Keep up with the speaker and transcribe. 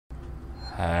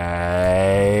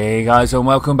Hey guys, and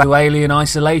welcome back to Alien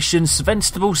Isolation,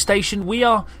 Sevastopol Station. We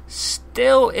are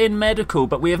still in medical,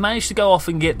 but we have managed to go off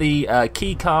and get the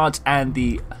key cards and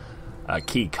the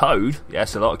key code.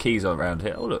 Yes, a lot of keys around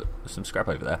here. Oh look, there's some scrap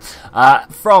over there.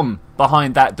 From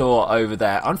behind that door over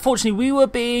there. Unfortunately, we were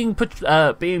being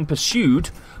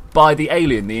pursued by the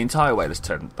alien the entire way. Let's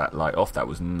turn that light off. That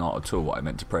was not at all what I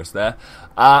meant to press there.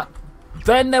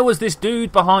 Then there was this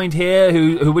dude behind here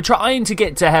who were trying to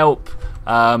get to help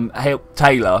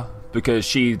Taylor, because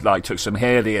she took some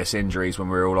hideous injuries when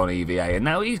we were all on EVA, and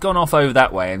now he's gone off over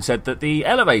that way and said that the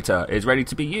elevator is ready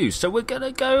to be used. So we're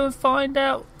gonna go and find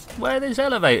out where this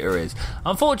elevator is.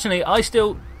 Unfortunately, I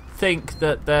still think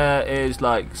that there is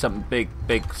some big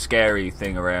scary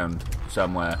thing around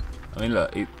somewhere. I mean,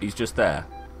 look, he's just there.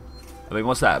 I mean,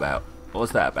 what's that about?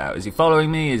 What's that about? Is he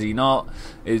following me? Is he not?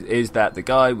 Is that the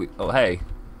guy? Oh, hey,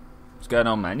 what's going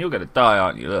on, man? You're gonna die,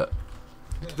 aren't you? Look.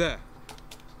 There.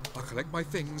 I'll collect my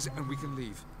things and we can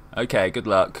leave. Okay, good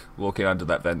luck walking under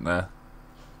that vent there.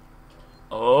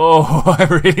 Oh, I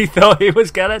really thought he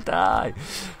was gonna die.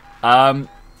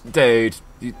 Dude,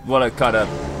 what a kind of...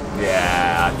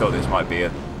 Yeah, I thought this might be a...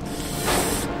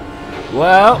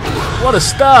 Well, what a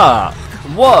start.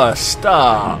 What a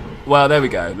start. Well, there we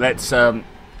go. Let's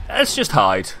just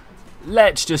hide.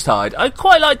 Let's just hide. I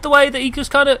quite like the way that he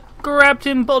just kind of grabbed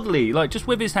him bodily, just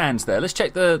with his hands there. Let's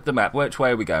check the map. Which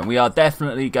way are we going? We are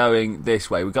definitely going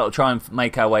this way. We've got to try and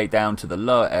make our way down to the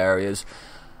lower areas.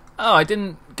 Oh, I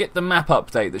didn't get the map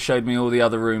update that showed me all the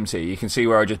other rooms here. You can see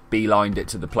where I just beelined it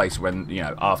to the place when,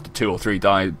 after 2 or 3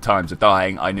 times of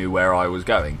dying, I knew where I was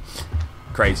going.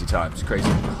 Crazy times. Crazy.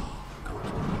 Oh,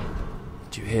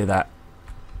 God. Do you hear that?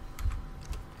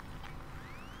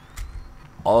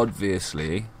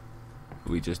 Obviously,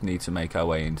 we just need to make our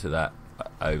way into that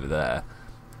over there.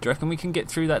 Do you reckon we can get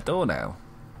through that door now?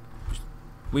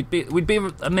 We'd be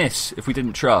amiss if we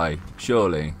didn't try.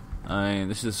 Surely. I mean,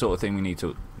 this is the sort of thing we need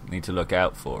to look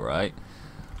out for, right?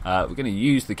 We're going to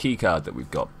use the key card that we've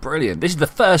got. Brilliant. This is the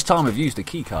first time I've used a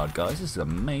key card, guys. This is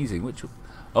amazing. Which?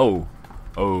 Oh,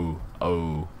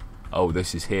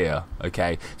 this is here.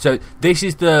 Okay, so this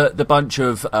is the bunch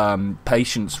of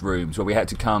patients' rooms where we had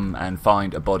to come and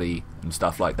find a body and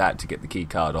stuff like that to get the key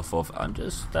card off of. I'm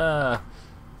just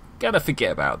gonna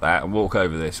forget about that and walk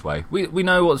over this way. We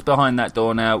know what's behind that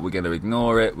door now. We're gonna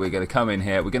ignore it. We're gonna come in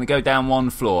here. We're gonna go down 1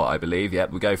 floor, I believe.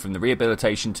 Yep, we go from the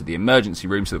rehabilitation to the emergency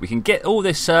room so that we can get all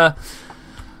this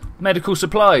medical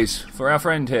supplies for our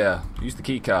friend here. Use the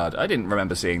key card. I didn't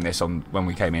remember seeing this when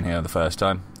we came in here the first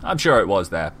time. I'm sure it was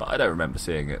there, but I don't remember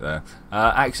seeing it there.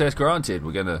 Access granted.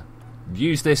 We're gonna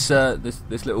use this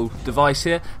this little device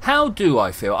here. How do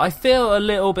I feel? I feel a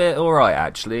little bit alright,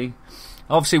 actually.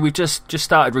 Obviously, we've just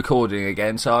started recording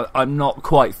again, so I'm not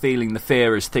quite feeling the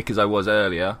fear as thick as I was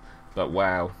earlier. But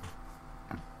wow.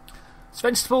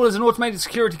 Sevastopol is an automated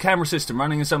security camera system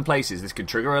running in some places. This can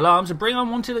trigger alarms and bring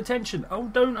unwanted attention. Oh,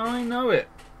 don't I know it?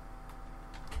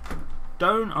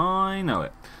 Don't I know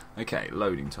it? Okay,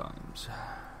 loading times.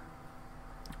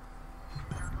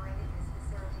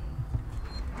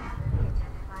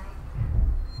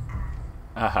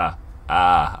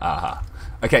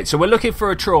 Okay, so we're looking for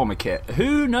a trauma kit.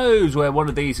 Who knows where one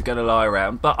of these are going to lie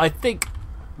around, but I think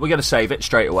we're going to save it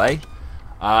straight away.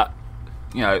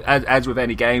 As with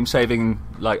any game, saving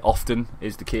often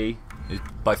is the key, is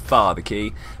by far the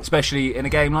key, especially in a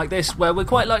game like this where we're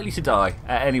quite likely to die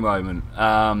at any moment.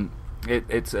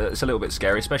 It's a little bit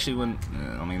scary, especially when,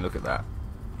 I mean, look at that.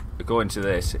 According to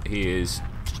this, he is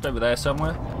just over there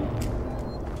somewhere.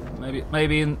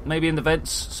 Maybe in the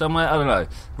vents somewhere. I don't know.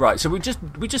 Right, so we just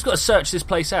got to search this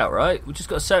place out, right? We just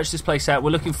got to search this place out. We're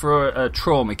looking for a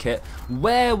trauma kit.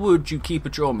 Where would you keep a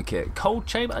trauma kit? Cold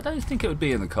chamber? I don't think it would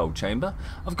be in the cold chamber.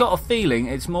 I've got a feeling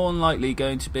it's more than likely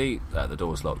going to be... the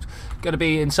door's locked. Going to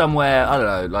be in somewhere, I don't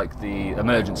know, like the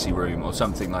emergency room or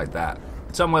something like that.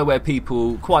 Somewhere where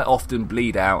people quite often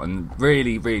bleed out and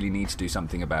really, really need to do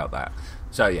something about that.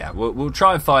 So yeah, we'll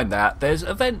try and find that. There's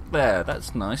a vent there.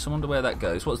 That's nice. I wonder where that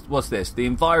goes. What's this? The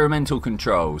environmental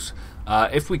controls.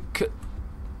 If we could...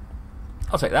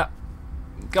 I'll take that.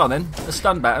 Go on then. A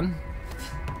stun baton.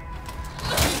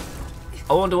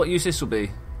 I wonder what use this will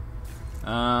be.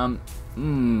 I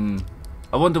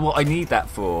wonder what I need that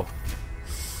for.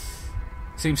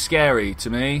 Seems scary to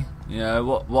me.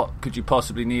 What could you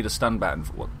possibly need a stun baton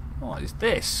for? What is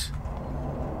this?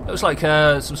 It looks like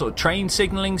some sort of train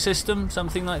signalling system,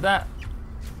 something like that.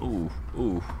 Ooh,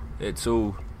 it's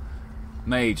all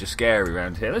major scary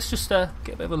around here. Let's just get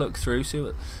a bit of a look through. See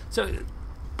what. So,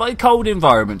 by cold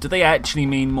environment, do they actually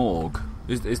mean morgue?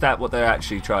 Is that what they're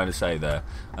actually trying to say there?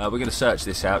 We're going to search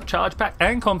this out. Charge pack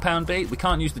and compound B. We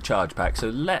can't use the charge pack, so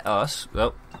let us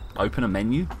open a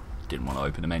menu. Didn't want to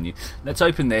open a menu. Let's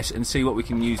open this and see what we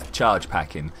can use the charge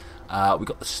pack in. We've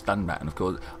got the stun baton, of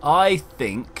course. I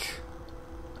think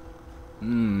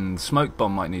smoke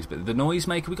bomb might need, but the noise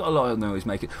maker, we've got a lot of noise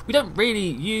maker. We don't really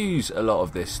use a lot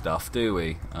of this stuff, do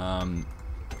we?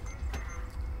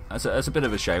 That's a bit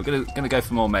of a shame. We're going to go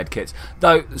for more med kits.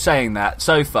 Though, saying that,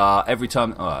 so far, every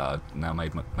time... Oh, now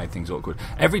made things awkward.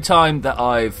 Every time that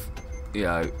I've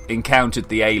encountered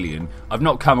the alien, I've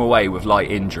not come away with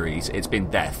light injuries. It's been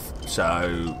death.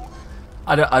 So,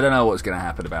 I don't know what's going to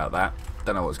happen about that.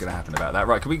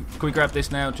 Right, can we grab this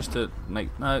now just to make...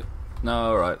 No,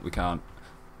 alright, we can't.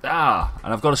 And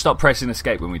I've got to stop pressing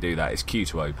escape when we do that. It's Q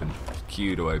to open.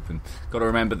 Got to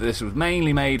remember that this was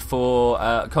mainly made for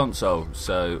console,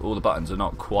 so all the buttons are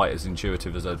not quite as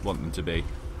intuitive as I'd want them to be.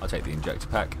 I'll take the injector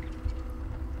pack.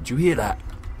 Did you hear that?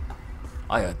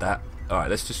 I heard that. Alright,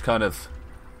 let's just kind of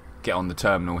get on the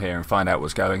terminal here and find out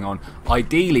what's going on.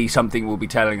 Ideally, something will be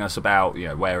telling us about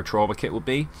where a trauma kit will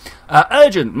be.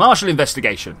 Urgent martial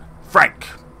investigation. Frank,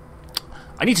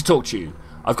 I need to talk to you.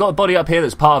 I've got a body up here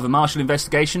that's part of a martial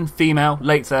investigation. Female,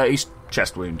 late 30s,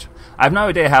 chest wound. I have no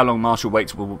idea how long Marshal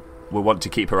Waits will want to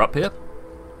keep her up here.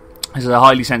 This is a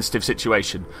highly sensitive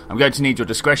situation. I'm going to need your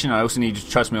discretion. I also need you to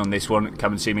trust me on this one.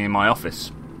 Come and see me in my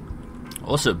office.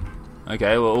 Awesome.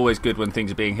 Okay, well, always good when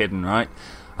things are being hidden, right?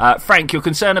 Frank, your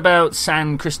concern about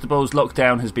San Cristobal's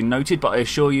lockdown has been noted, but I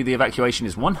assure you the evacuation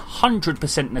is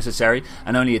 100% necessary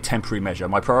and only a temporary measure.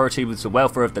 My priority was the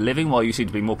welfare of the living, while you seem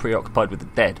to be more preoccupied with the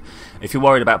dead. If you're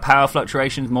worried about power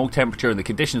fluctuations, morgue temperature and the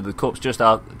condition of the corpse, just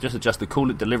adjust the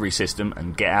coolant delivery system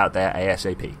and get out there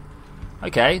ASAP.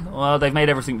 Okay, well, they've made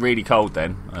everything really cold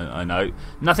then, I know.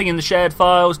 Nothing in the shared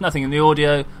files, nothing in the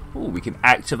audio. Ooh, we can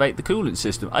activate the coolant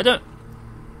system.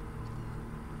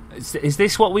 Is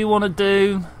this what we want to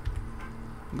do?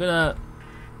 There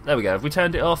we go. Have we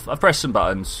turned it off? I've pressed some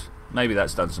buttons. Maybe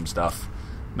that's done some stuff.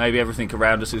 Maybe everything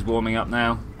around us is warming up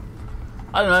now.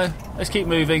 I don't know. Let's keep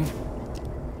moving.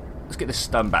 Let's get this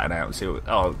stun baton out and see what...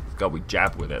 Oh, God, we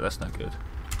jab with it. That's no good.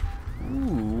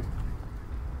 Ooh.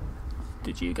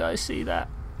 Did you guys see that?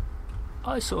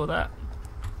 I saw that.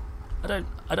 I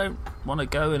don't want to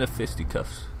go in a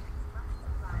fisticuffs.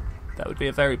 That would be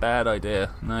a very bad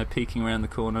idea. No, peeking around the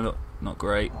corner, not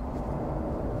great.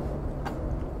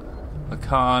 I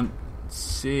can't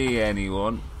see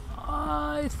anyone.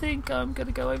 I think I'm going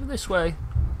to go over this way.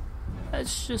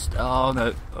 Let's just... Oh,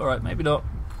 no. Alright, maybe not.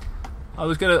 I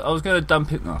was gonna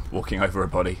dump it... No, walking over a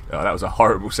body. Oh, that was a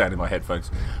horrible sound in my headphones.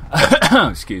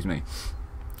 Excuse me.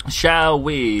 Shall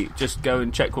we just go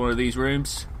and check one of these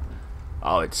rooms?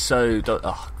 Oh, it's so...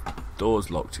 door's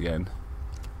locked again.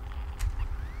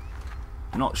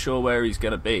 Not sure where he's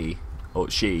going to be, or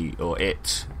she, or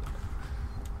it.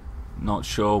 Not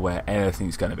sure where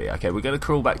anything's going to be. Okay, we're going to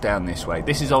crawl back down this way.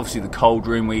 This is obviously the cold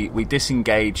room. We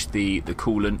disengaged the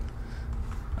coolant.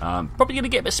 Probably going to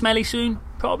get a bit smelly soon.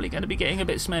 Probably going to be getting a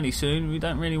bit smelly soon. We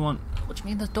don't really want... What do you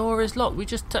mean the door is locked? We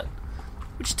just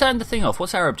turned the thing off.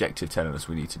 What's our objective telling us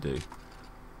we need to do?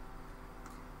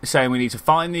 It's saying we need to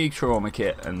find the trauma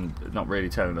kit and not really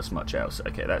telling us much else.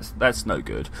 Okay, that's no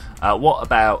good. What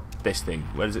about this thing?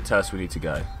 Where does it tell us we need to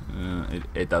go?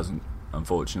 It doesn't,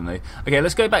 unfortunately. Okay,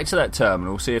 let's go back to that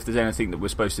terminal, see if there's anything that we're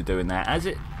supposed to do in there, as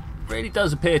it really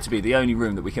does appear to be the only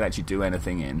room that we can actually do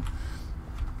anything in.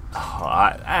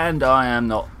 And I am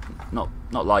not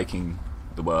liking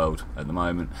the world at the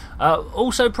moment.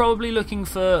 Also probably looking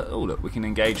for... Oh, look, we can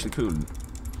engage the coolant.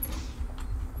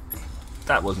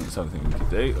 That wasn't something we could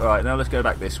do. Alright, now let's go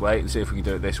back this way and see if we can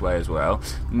do it this way as well.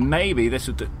 Maybe this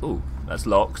would do... Ooh, that's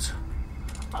locked.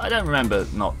 I don't remember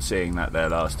not seeing that there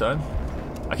last time.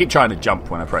 I keep trying to jump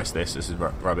when I press this. This is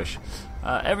rubbish.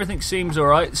 Everything seems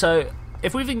alright. So,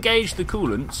 if we've engaged the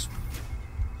coolants...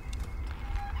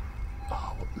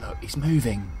 Oh, look, he's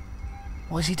moving.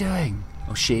 What is he doing?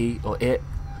 Or she, or it?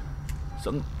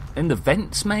 Some in the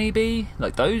vents, maybe?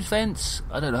 Like those vents?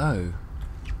 I don't know.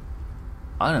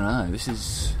 This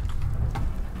is...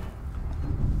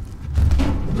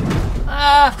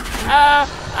 Oh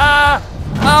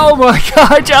my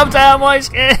god, I jumped out of my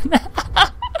skin!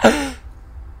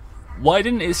 Why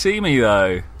didn't it see me,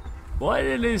 though? Why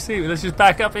didn't it see me? Let's just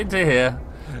back up into here.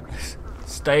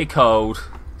 Stay cold.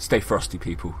 Stay frosty,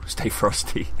 people. Stay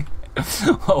frosty.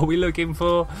 What are we looking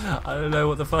for? I don't know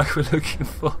what the fuck we're looking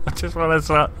for. I just want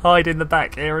to hide in the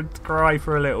back here and cry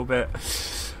for a little bit.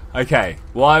 Okay,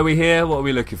 why are we here? What are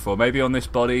we looking for? Maybe on this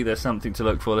body there's something to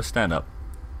look for. Let's stand up.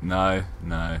 No.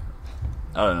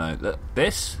 I don't know.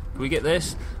 This? Can we get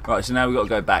this? Right, so now we've got to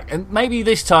go back. And maybe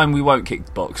this time we won't kick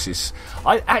the boxes.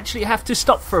 I actually have to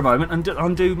stop for a moment and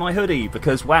undo my hoodie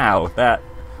because, wow,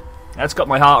 that's got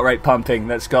my heart rate pumping.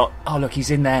 That's got... Oh, look,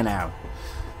 he's in there now.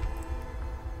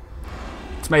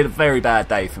 It's made a very bad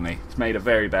day for me. It's made a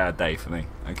very bad day for me.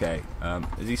 Okay,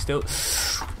 is he still...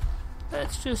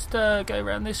 Let's just go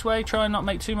around this way, try and not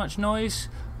make too much noise.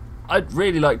 I'd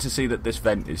really like to see that this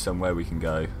vent is somewhere we can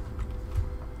go.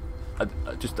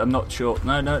 I'm not sure.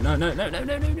 No. Why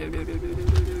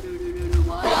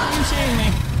aren't you seeing me?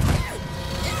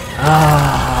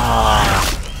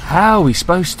 How are we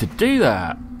supposed to do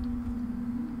that?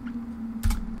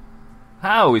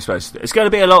 How are we supposed to do it? It's going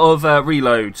to be a lot of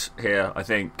reloads here, I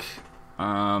think.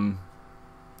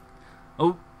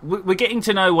 We're getting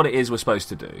to know what it is we're supposed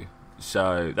to do.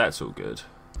 So, that's all good.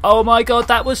 Oh my god,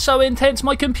 that was so intense.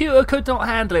 My computer could not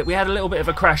handle it. We had a little bit of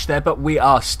a crash there, but we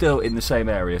are still in the same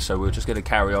area, so we're just going to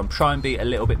carry on. Try and be a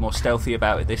little bit more stealthy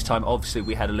about it this time. Obviously,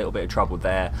 we had a little bit of trouble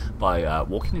there by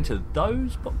walking into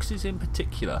those boxes in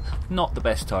particular. Not the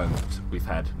best times we've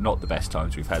had. Not the best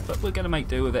times we've had, but we're going to make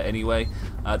do with it anyway.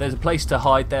 There's a place to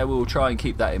hide there. We'll try and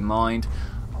keep that in mind.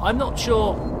 I'm not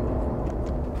sure...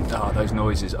 those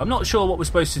noises. I'm not sure what we're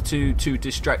supposed to do to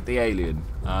distract the alien.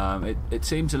 It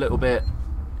seems a little bit...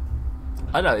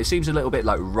 I don't know, it seems a little bit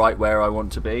like right where I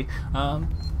want to be.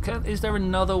 Is there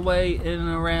another way in and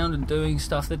around and doing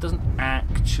stuff? There doesn't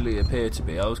actually appear to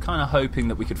be. I was kind of hoping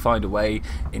that we could find a way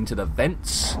into the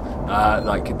vents.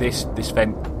 Like this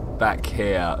vent back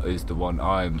here is the one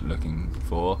I'm looking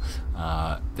for.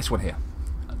 This one here.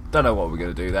 Don't know what we're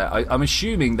going to do there. I'm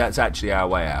assuming that's actually our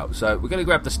way out. So we're going to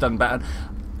grab the stun baton.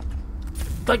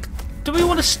 Like, do we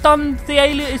want to stun the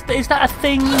alien? Is that a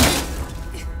thing?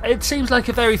 It seems like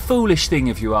a very foolish thing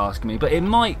if you ask me, but it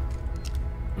might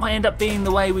end up being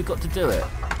the way we've got to do it.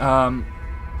 But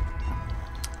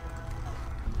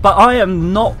I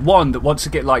am not one that wants to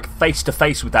get like face to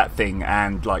face with that thing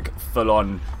and like full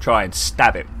on try and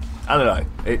stab it. I don't know.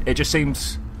 It just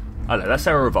seems... I don't know, that's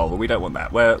our revolver. We don't want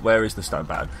that. Where is the stun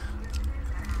baton?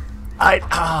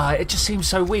 It just seems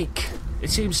so weak. It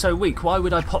seems so weak. Why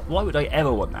would I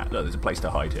ever want that? Look, there's a place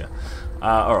to hide here.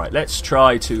 Alright, let's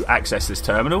try to access this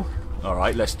terminal.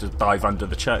 Alright, let's just dive under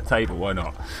the table, why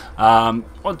not?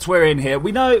 Once we're in here,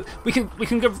 we know we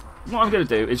can go. What I'm going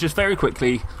to do is just very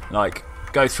quickly, like,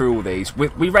 go through all these.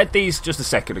 We read these just a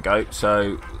second ago,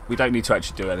 so we don't need to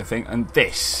actually do anything. And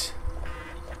this...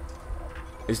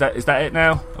 Is that it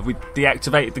now? Have we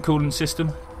deactivated the coolant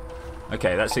system?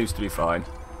 Okay, that seems to be fine.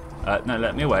 No,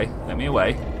 let me away. Let me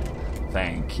away.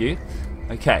 Thank you.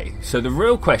 Okay, so the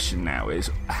real question now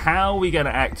is, how are we going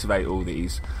to activate all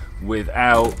these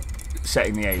without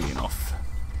setting the alien off?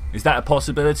 Is that a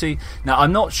possibility? Now,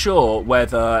 I'm not sure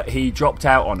whether he dropped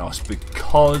out on us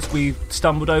because we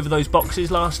stumbled over those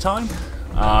boxes last time,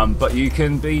 but you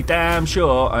can be damn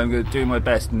sure I'm going to do my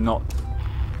best not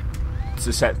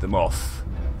to set them off.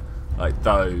 Like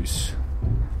those.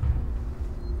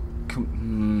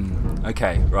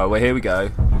 Okay, right, well, here we go.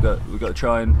 We've got to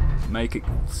try and make it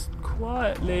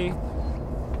quietly.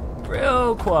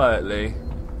 Real quietly.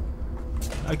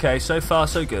 Okay, so far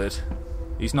so good.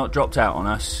 He's not dropped out on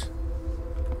us.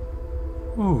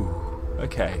 Ooh,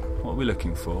 okay, what are we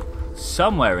looking for?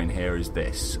 Somewhere in here is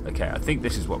this. Okay, I think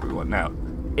this is what we want. Now,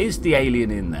 is the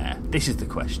alien in there? This is the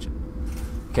question.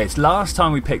 Okay, it's last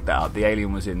time we picked that up, the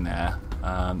alien was in there.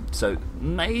 So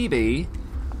maybe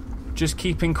just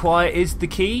keeping quiet is the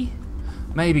key?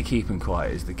 Maybe keeping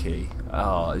quiet is the key.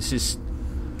 Oh, this is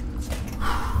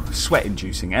sweat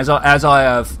inducing. As I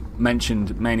have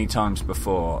mentioned many times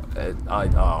before,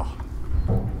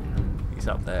 he's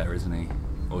up there, isn't he?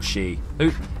 Or she.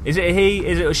 Who, is it a he?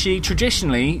 Is it a she?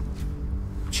 Traditionally,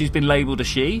 she's been labelled a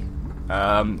she.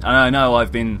 And I know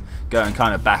I've been going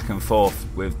kind of back and forth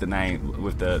with the name,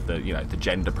 with the you know, the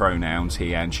gender pronouns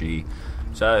he and she.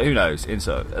 So who knows?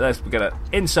 Insert. We're gonna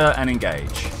insert and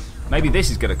engage. Maybe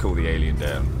this is gonna cool the alien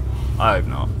down. I hope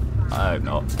not. I hope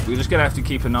not. We're just gonna have to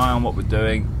keep an eye on what we're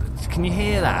doing. Can you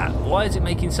hear that? Why is it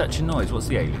making such a noise? What's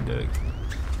the alien doing?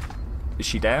 Is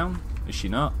she down? Is she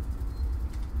not?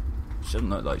 She doesn't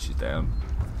look like she's down.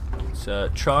 So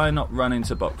try and not run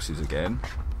into boxes again.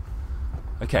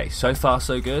 Okay, so far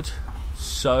so good.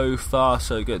 So far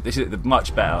so good. This is a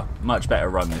much better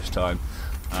run this time.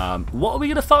 What are we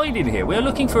going to find in here? We're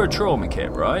looking for a trauma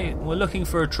kit, right? We're looking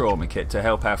for a trauma kit to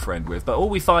help our friend with, but all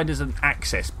we find is an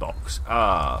access box.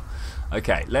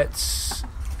 Okay, let's...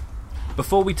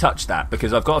 Before we touch that,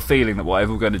 because I've got a feeling that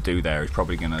whatever we're going to do there is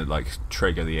probably going to, like,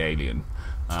 trigger the alien.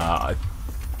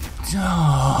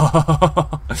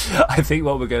 I think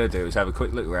what we're going to do is have a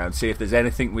quick look around, see if there's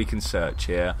anything we can search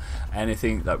here,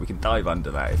 anything that we can dive under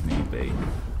that if need be.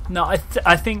 No, I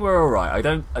think we're all right. I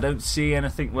don't see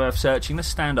anything worth searching. Let's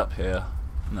stand up here.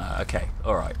 No, okay,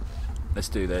 all right. Let's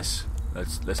do this.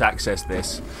 Let's access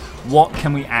this. What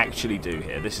can we actually do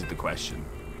here? This is the question.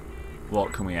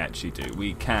 What can we actually do?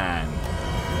 We can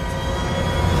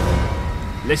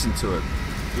listen to a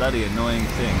bloody annoying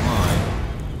thing. Why?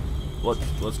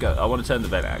 What's going? I want to turn the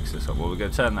vent access on. Well, we're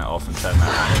going to turn that off and turn that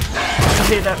on. Did you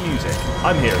hear that music?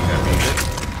 I'm hearing that music.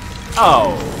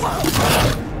 Oh.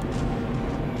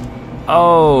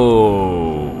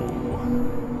 Oh.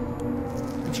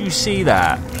 Did you see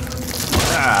that?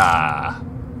 Ah.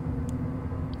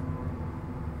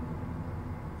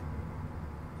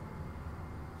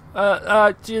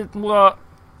 What?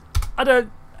 I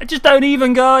just don't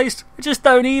even, guys. I just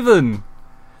don't even.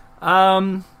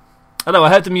 I know I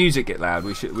heard the music get loud.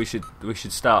 We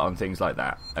should start on things like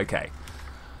that. Okay.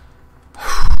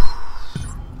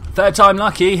 Third time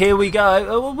lucky. Here we go.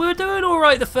 Oh, we were doing all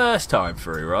right the first time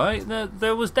through, right?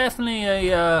 There was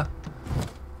definitely a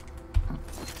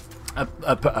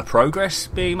progress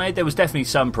being made. There was definitely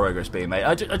some progress being made.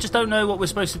 I just don't know what we're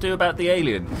supposed to do about the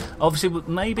alien. Obviously,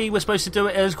 maybe we're supposed to do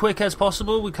it as quick as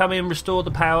possible. We come in, restore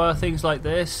the power, things like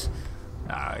this.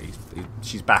 Nah,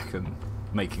 she's back and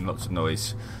making lots of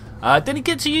noise. Didn't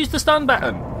get to use the stun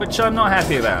button, which I'm not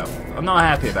happy about. I'm not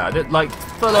happy about it. Like,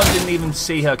 full on didn't even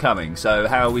see her coming, so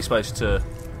how are we supposed to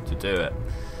do it?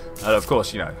 And of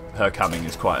course, you know, her coming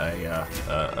is quite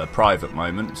a private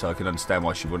moment, so I can understand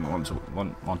why she wouldn't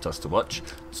want us to watch.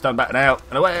 Stun button out,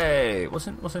 and away! What's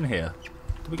in here?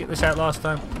 Did we get this out last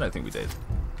time? I don't think we did.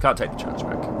 Can't take the charge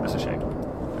back. That's a shame.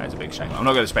 That's a big shame. I'm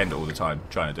not going to spend all the time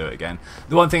trying to do it again.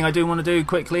 The one thing I do want to do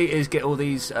quickly is get all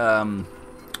these...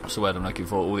 what's the word I'm looking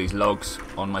for? All these logs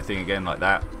on my thing again, like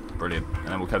that. Brilliant. And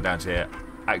then we'll come down to here,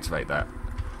 activate that,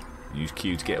 use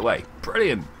Q to get away.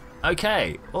 Brilliant.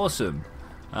 Okay, awesome.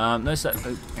 Let's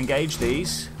engage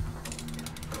these.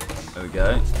 There we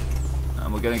go.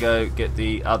 And we're going to go get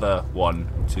the other one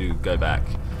to go back.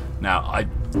 Now, I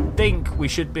think we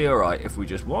should be alright if we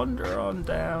just wander on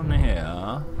down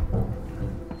here.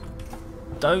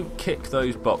 Don't kick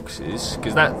those boxes,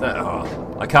 because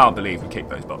oh, I can't believe we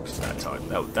kicked those boxes that time.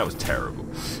 That was terrible.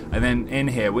 And then in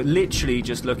here, we're literally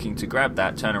just looking to grab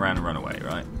that, turn around and run away,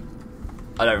 right?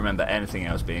 I don't remember anything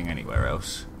else being anywhere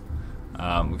else.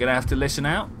 We're going to have to listen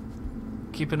out,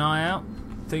 keep an eye out,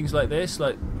 things like this.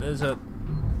 Like, there's an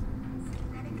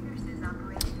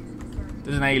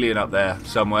alien up there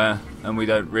somewhere, and we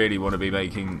don't really want to be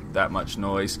making that much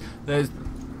noise.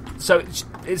 So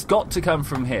it's got to come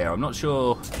from here. I'm not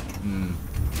sure.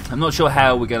 I'm not sure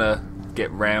how we're gonna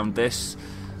get round this.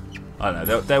 I don't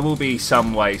know. There will be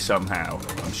some way somehow.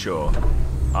 I'm sure.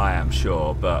 I am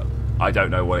sure, but I don't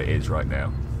know what it is right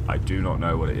now. I do not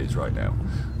know what it is right now.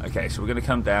 Okay, so we're gonna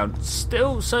come down.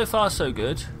 Still, so far so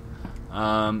good.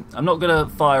 I'm not gonna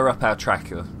fire up our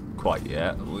tracker quite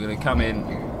yet. We're gonna come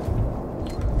in.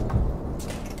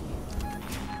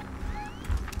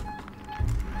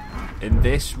 In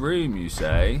this room, you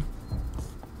say?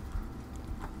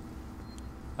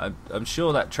 I'm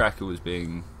sure that tracker was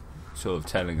being sort of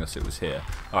telling us it was here.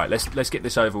 All right, let's get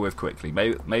this over with quickly.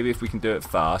 Maybe if we can do it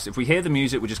fast. If we hear the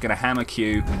music, we're just going to hammer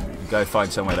Q and go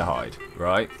find somewhere to hide.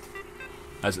 Right?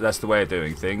 That's the way of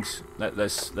doing things.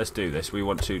 Let's do this. We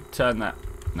want to turn that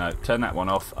one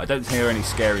off. I don't hear any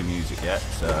scary music yet,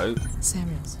 so.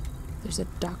 Samuels, there's a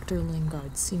Dr.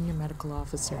 Lingard, senior medical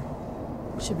officer.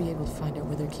 Should be able to find out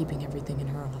where they're keeping everything in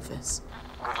her office.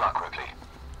 Good luck, Ripley.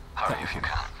 Hurry if you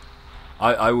can.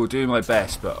 I will do my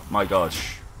best, but my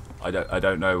gosh, I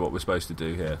don't know what we're supposed to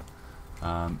do here.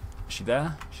 Is she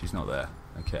there? She's not there.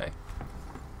 Okay.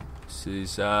 This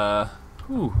is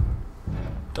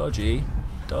dodgy.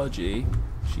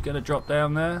 Is she gonna drop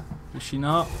down there? Is she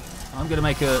not? I'm gonna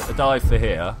make a dive for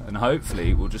here, and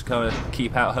hopefully we'll just kind of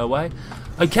keep out her way.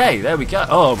 Okay, there we go.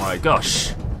 Oh my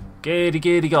gosh.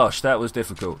 Giddy gosh, that was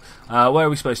difficult. Where are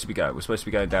we supposed to be going? We're supposed to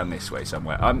be going down this way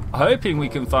somewhere. I'm hoping we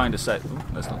can find a safe... Oh,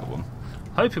 that's not the one.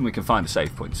 Hoping we can find a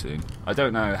safe point soon. I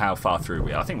don't know how far through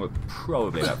we are. I think we're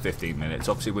probably about 15 minutes.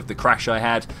 Obviously, with the crash I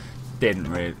had,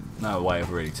 no way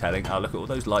of really telling. Oh, look at all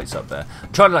those lights up there.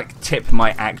 I'm trying to, like, tip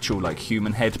my actual, like,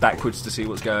 human head backwards to see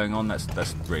what's going on.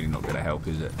 That's really not going to help,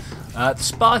 is it? The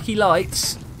sparky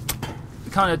lights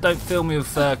kind of don't fill me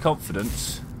with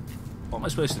confidence. What am I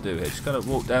supposed to do here? Just kind of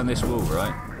walk down this wall,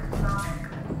 right?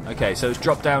 Okay, so it's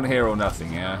drop down here or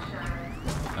nothing, yeah?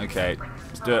 Okay,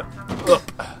 let's do it. Up!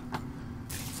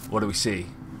 What do we see?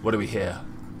 What do we hear?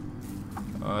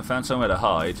 Oh, I found somewhere to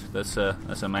hide. That's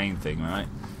a main thing, right?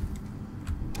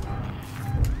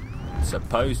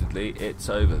 supposedly it's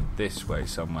over this way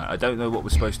somewhere. I don't know what we're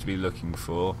supposed to be looking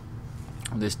for.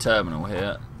 This terminal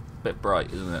here, a bit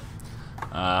bright, isn't it?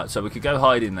 So we could go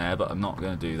hide in there, but I'm not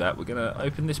going to do that. We're going to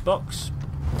open this box.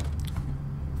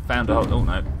 Found a whole... Oh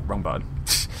no, wrong button.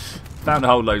 Found a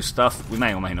whole load of stuff. We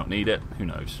may or may not need it. Who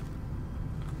knows?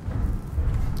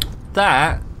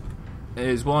 That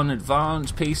is one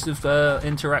advanced piece of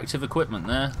interactive equipment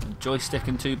there. A joystick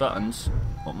and 2 buttons.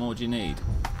 What more do you need?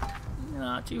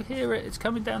 Do you hear it? It's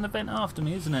coming down the vent after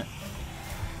me, isn't it?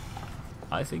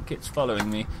 I think it's following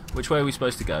me. Which way are we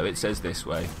supposed to go? It says this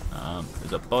way.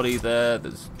 There's a body there.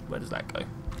 Where does that go?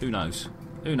 Who knows?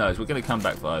 Who knows? We're going to come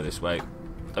back via this way.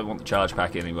 Don't want the charge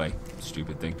pack anyway.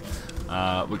 Stupid thing.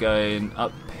 We're going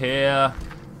up here. Do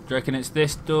you reckon it's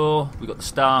this door? We've got the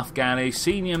staff galley.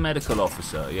 Senior medical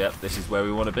officer. Yep, this is where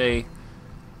we want to be.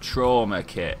 Trauma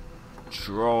kit.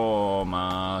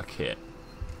 Trauma kit.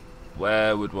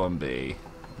 Where would one be?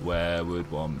 Where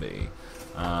would one be?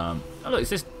 Oh look, is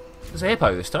this... There's a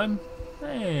hippo this time.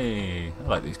 Hey, I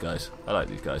like these guys. I like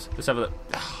these guys. Let's have a look.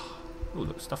 Oh,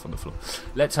 look, stuff on the floor.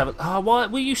 Let's have a... Oh, why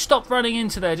will you stop running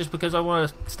into there just because I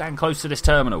want to stand close to this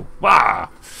terminal? Wah!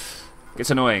 Gets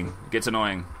annoying. Gets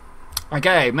annoying.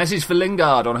 Okay, message for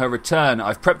Lingard on her return.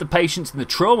 I've prepped the patients in the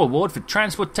trauma ward for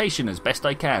transportation as best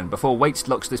I can before Waits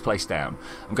locks this place down.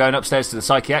 I'm going upstairs to the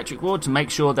psychiatric ward to make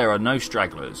sure there are no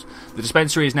stragglers. The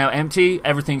dispensary is now empty.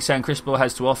 Everything San Cristobal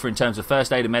has to offer in terms of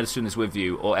first aid and medicine is with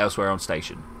you or elsewhere on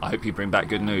station. I hope you bring back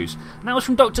good news. And that was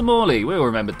from Dr. Morley. We all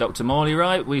remember Dr. Morley,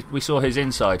 right? We saw his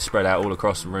inside spread out all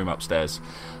across the room upstairs.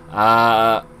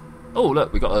 Oh,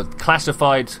 look, we got a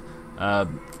classified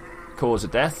cause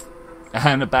of death.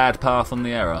 And a bad path on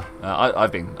the error.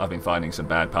 I've been finding some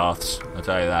bad paths. I'll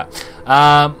tell you that.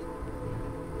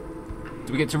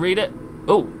 Do we get to read it?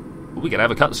 Oh, we can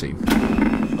have a cutscene.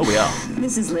 Oh, we are.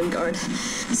 This is Lingard,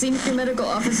 Senior Medical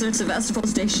Officer at Sevastopol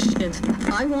Station.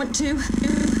 I want to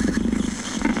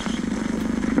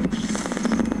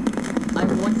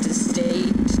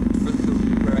state for the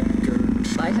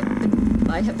record.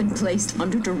 I have been placed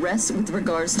under duress with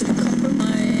regards to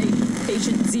my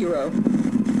patient 0.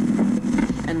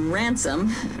 And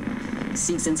Ransom,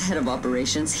 Season's head of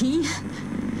operations, he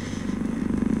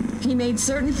made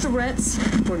certain threats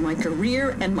for my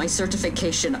career and my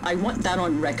certification. I want that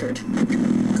on record.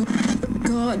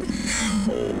 God,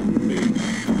 hold me.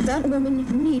 That woman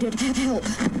needed help.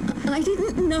 I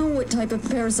didn't know what type of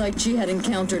parasite she had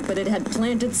encountered, but it had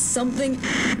planted something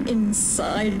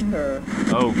inside her.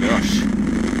 Oh, gosh.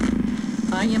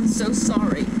 I am so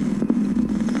sorry.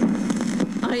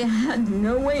 I had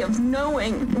no way of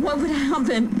knowing what would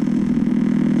happen.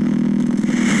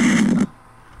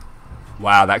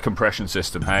 Wow, that compression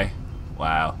system, hey?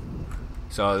 Wow.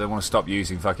 So they want to stop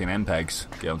using fucking MPEGs.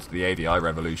 Get onto the AVI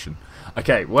revolution.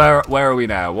 Okay, where are we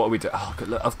now? What are we doing? Oh, good,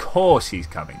 look, of course he's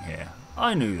coming here.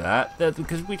 I knew that,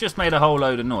 because we just made a whole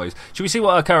load of noise. Should we see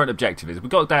what our current objective is? We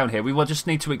got down here. We just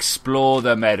need to explore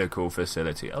the medical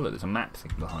facility. Oh, look, there's a map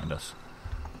thing behind us.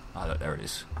 Oh, look, there it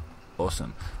is.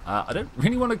 Awesome. I don't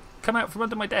really want to come out from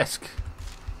under my desk.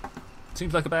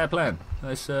 Seems like a bad plan.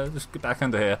 Let's get back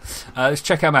under here. Let's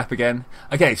check our map again.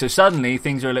 Okay, so suddenly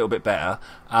things are a little bit better.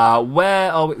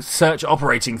 Where are we? Search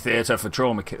operating theatre for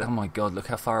trauma kit. Oh my god, look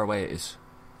how far away it is.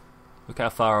 Look how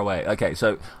far away. Okay,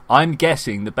 so I'm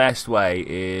guessing the best way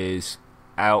is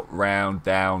out, round,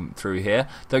 down, through here.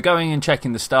 Though going and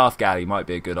checking the staff galley might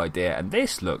be a good idea. And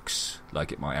this looks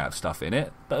like it might have stuff in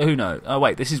it. But who knows? Oh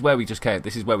wait, this is where we just came.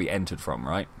 This is where we entered from,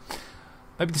 right?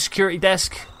 Maybe the security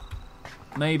desk?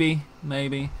 Maybe.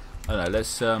 I don't know,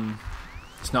 let's...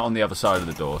 It's not on the other side of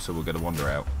the door, so we're going to wander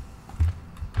out.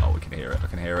 Oh, we can hear it. I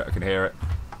can hear it.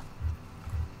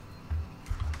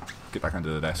 Get back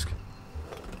under the desk.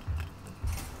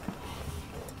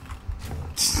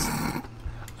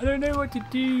 I don't know what to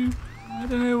do. I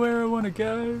don't know where I want to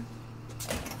go.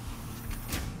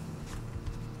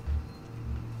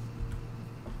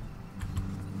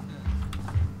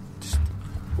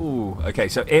 Ooh, okay,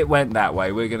 so it went that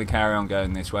way. We're going to carry on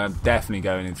going this way. I'm definitely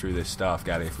going in through this staff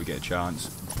galley if we get a chance.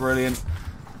 Brilliant.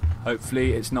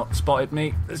 Hopefully it's not spotted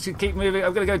me. Let's just keep moving.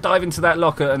 I'm going to go dive into that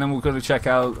locker and then we're going to check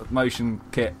our motion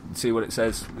kit and see what it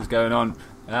says is going on.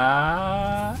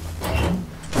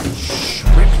 Shh,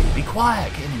 Ripley, be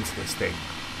quiet. Get into this thing.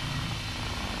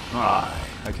 Right,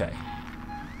 okay.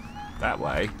 That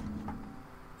way.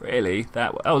 Really?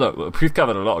 That way? Oh, look, we've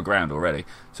covered a lot of ground already.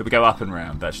 So we go up and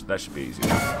round. That should be easy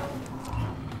enough.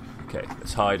 Okay,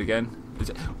 let's hide again.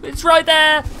 It's right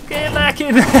there! Get back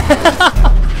in! It's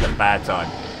a bad time.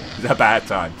 It's a bad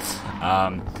time.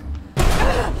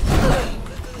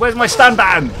 Where's my stun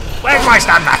button? Where's my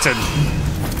stun button?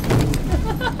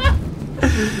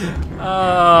 Oh,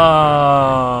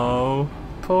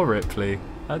 poor Ripley.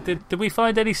 Did we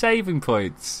find any saving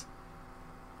points?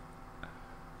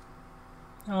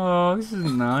 Oh, this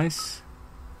isn't nice.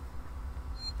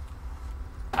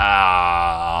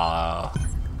 Ah,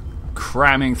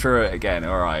 cramming through it again.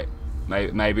 All right,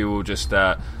 maybe we'll just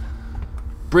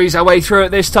breeze our way through it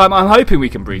this time. I'm hoping we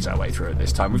can breeze our way through it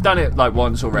this time. We've done it like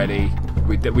once already.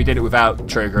 We did it without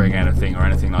triggering anything or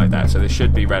anything like that, so this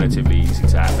should be relatively easy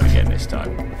to happen again this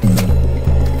time.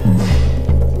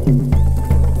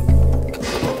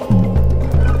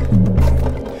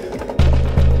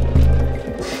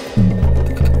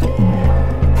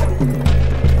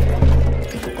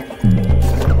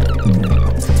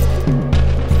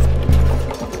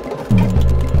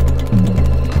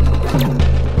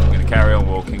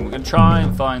 Try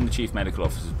and find the Chief Medical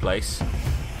Officer's place,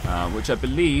 which I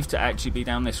believe to actually be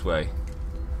down this way.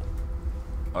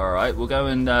 Alright, we'll go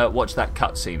and watch that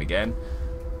cutscene again.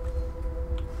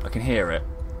 I can hear it.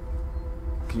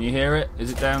 Can you hear it?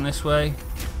 Is it down this way?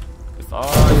 If I...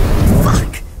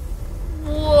 Fuck!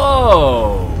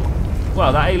 Whoa!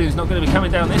 Well, that alien's not going to be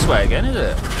coming down this way again, is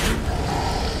it?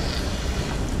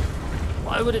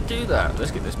 Why would it do that?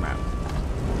 Let's get this map.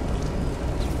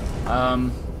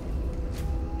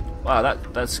 Wow,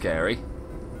 that's scary.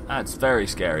 That's very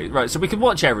scary. Right, so we can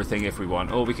watch everything if we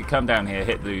want, or we could come down here,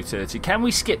 hit the utility. Can we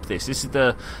skip this? This is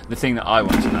the thing that I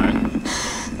want to know.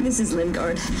 This is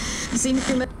Lingard.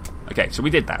 Okay, so we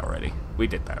did that already.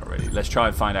 Let's try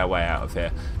and find our way out of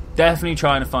here. Definitely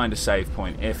trying to find a save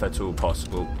point, if at all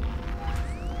possible.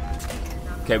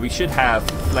 Okay, we should have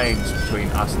flames between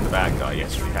us and the bad guy.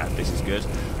 Yes, we have. This is good.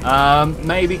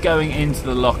 Maybe going into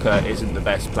the locker isn't the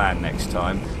best plan next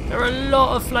time. There are a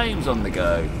lot of flames on the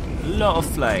go. A lot of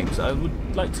flames. I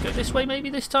would like to go this way maybe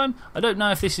this time. I don't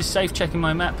know if this is safe checking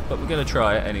my map, but we're going to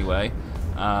try it anyway.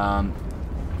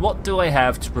 What do I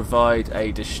have to provide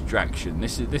a distraction?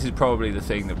 This is probably the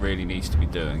thing that really needs to be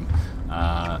doing.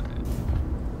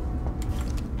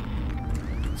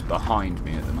 It's behind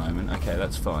me at the moment. Okay,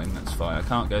 that's fine. I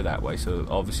can't go that way, so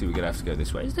obviously we're going to have to go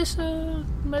this way. Is this a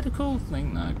medical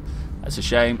thing? No. That's a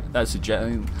shame. That's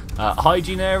a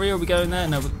hygiene area. Are we going there?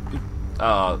 No.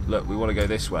 Oh, look, we want to go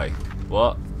this way.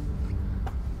 What?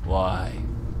 Why?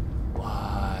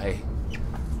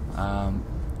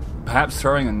 Perhaps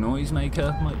throwing a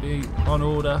noisemaker might be on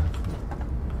order.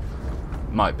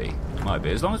 Might be.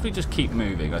 As long as we just keep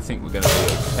moving, I think we're going to be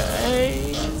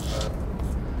okay.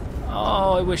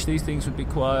 Oh, I wish these things would be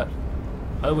quiet.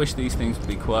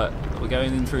 We're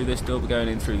going in through this door.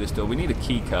 We need a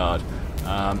key card.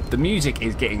 The music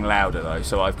is getting louder though,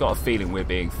 so I've got a feeling we're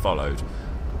being followed.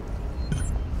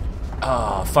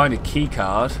 Find a key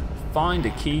card.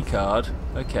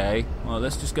 Okay, well,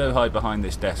 let's just go hide behind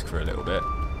this desk for a little bit.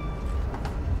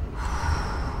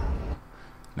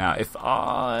 Now, if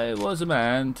I was a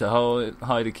man to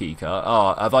hide a key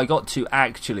card... have I got to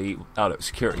actually... Oh, look,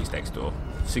 security's next door.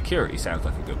 Security sounds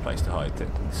like a good place to hide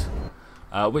things.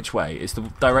 Which way? Is the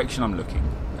direction I'm looking.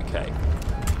 Okay.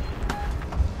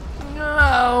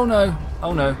 Oh no.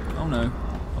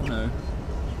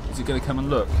 Is it going to come and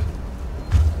look?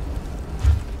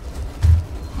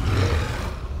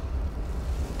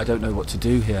 I don't know what to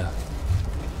do here.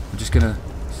 I'm just going to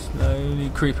slowly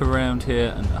creep around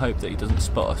here and hope that he doesn't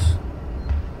spot us.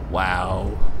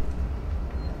 Wow.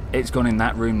 It's gone in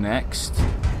that room next.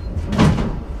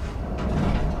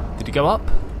 Did he go up?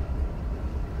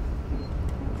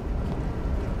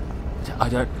 I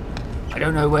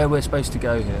don't know where we're supposed to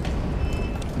go here.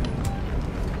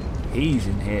 He's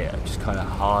in here, just kind of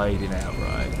hiding out,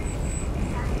 right?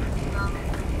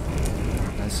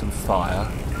 There's some fire.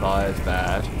 Fire's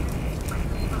bad.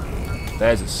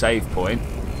 There's a save point.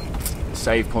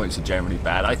 Save points are generally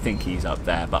bad. I think he's up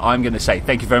there, but I'm going to say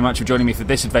thank you very much for joining me for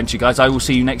this adventure, guys. I will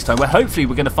see you next time, where hopefully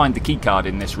we're going to find the key card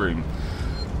in this room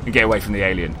and get away from the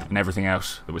alien and everything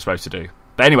else that we're supposed to do.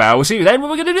 But anyway, I will see you then when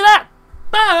we're going to do that.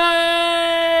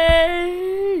 Bye!